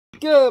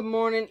Good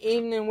morning,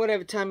 evening,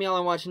 whatever time y'all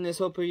are watching this.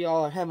 Hope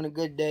y'all are having a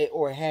good day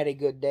or had a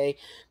good day.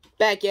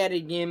 Back at it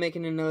again,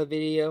 making another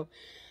video.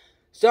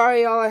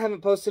 Sorry y'all, I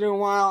haven't posted in a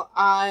while.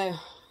 I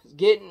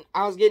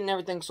was getting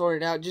everything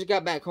sorted out. Just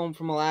got back home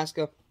from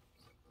Alaska.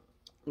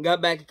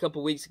 Got back a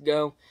couple weeks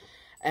ago.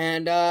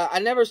 And I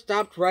never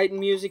stopped writing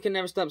music. I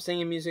never stopped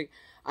singing music.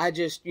 I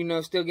just,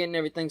 still getting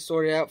everything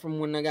sorted out from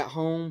when I got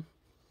home.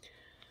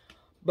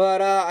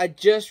 But I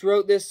just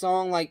wrote this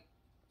song like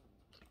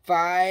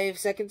 5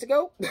 seconds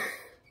ago.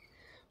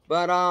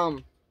 But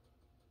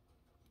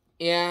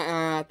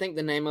yeah, I think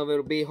the name of it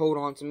will be Hold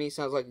On To Me.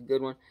 Sounds like a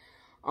good one.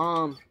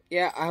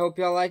 Yeah, I hope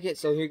y'all like it,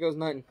 so here goes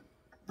nothing.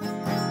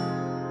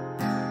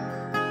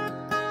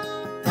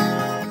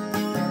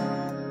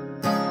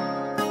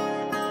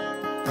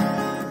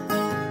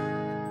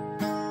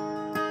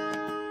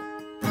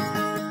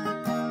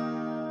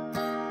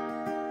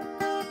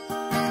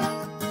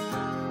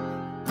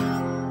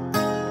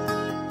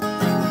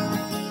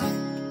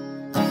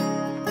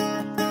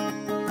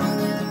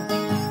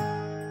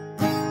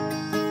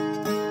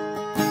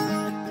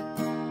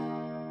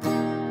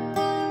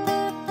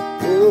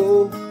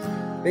 Oh,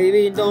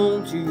 baby,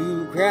 don't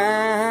you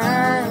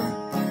cry.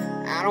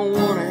 I don't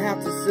wanna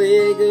have to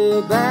say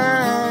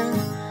goodbye.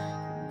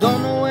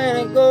 Don't know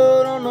where to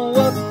go, don't know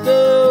what to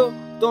do.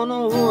 Don't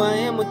know who I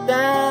am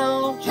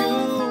without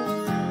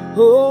you.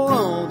 Hold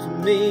on to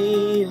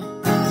me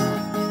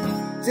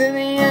till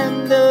the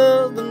end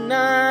of the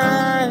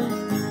night.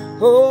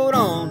 Hold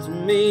on to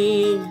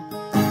me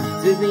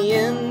till the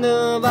end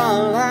of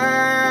our lives.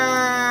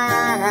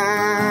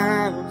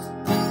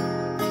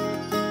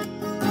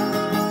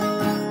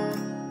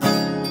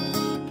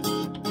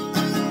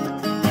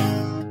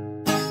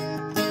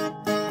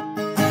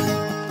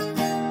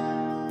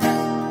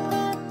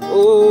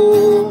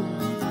 Oh,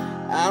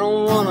 I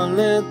don't wanna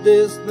let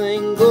this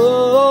thing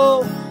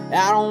go.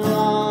 I don't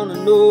wanna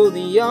know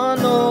the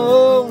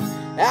unknown.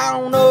 I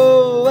don't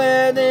know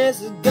where this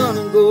is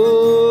gonna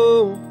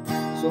go.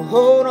 So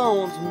hold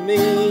on to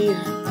me.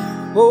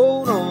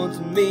 Hold on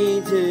to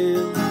me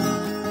till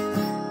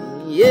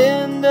the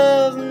end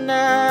of the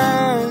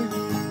night.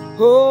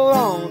 Hold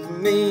on to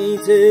me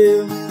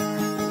till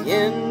the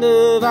end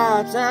of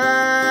our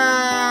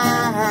time.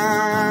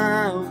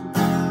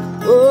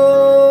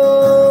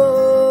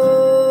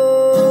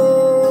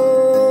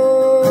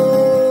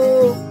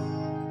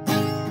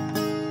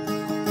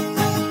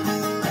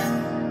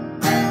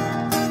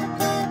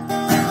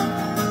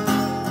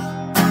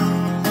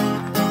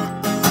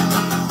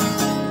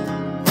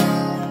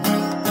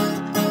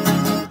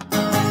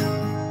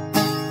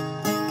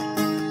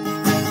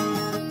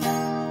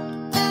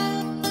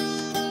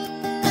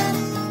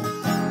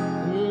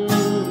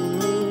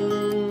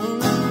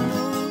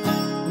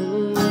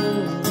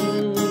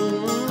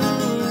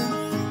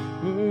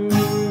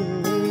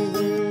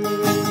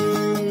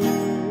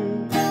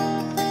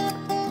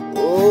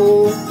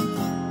 Oh,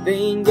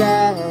 thank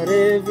God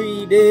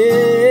every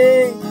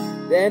day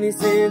that He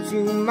sent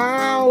you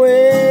my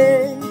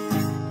way.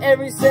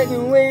 Every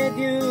second with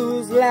you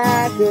is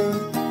like a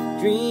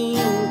dream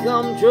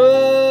come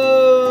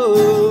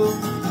true.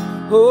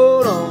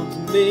 Hold on to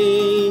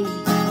me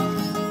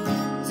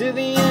till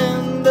the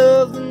end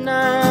of the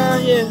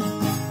night, yeah.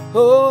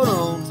 Hold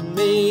on to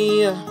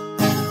me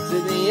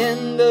till the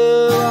end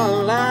of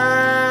our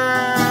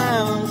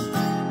lives.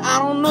 I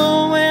don't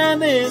know where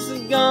this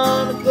is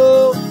gonna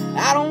go.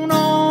 I don't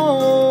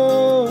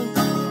know.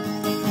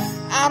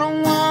 I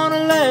don't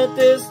wanna let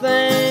this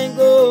thing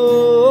go.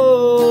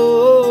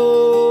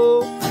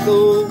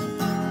 So,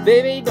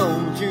 baby,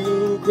 don't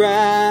you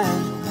cry.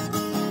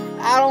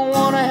 I don't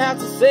wanna have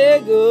to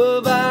say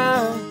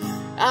goodbye.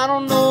 I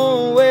don't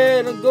know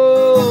where to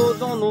go.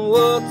 Don't know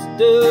what to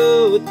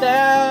do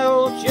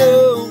without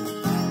you.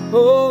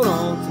 Hold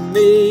on to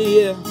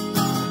me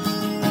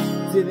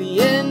till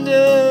the end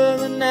of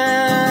the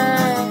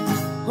night.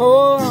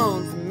 Hold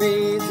on to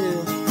me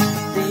till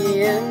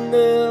the end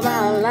of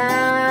our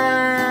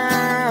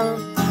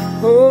lives.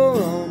 Hold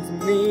on to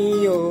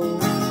me, oh.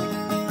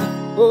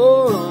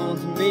 Hold on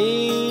to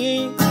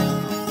me.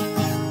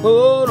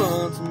 Hold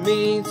on to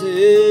me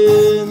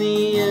till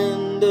the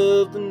end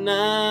of the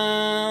night.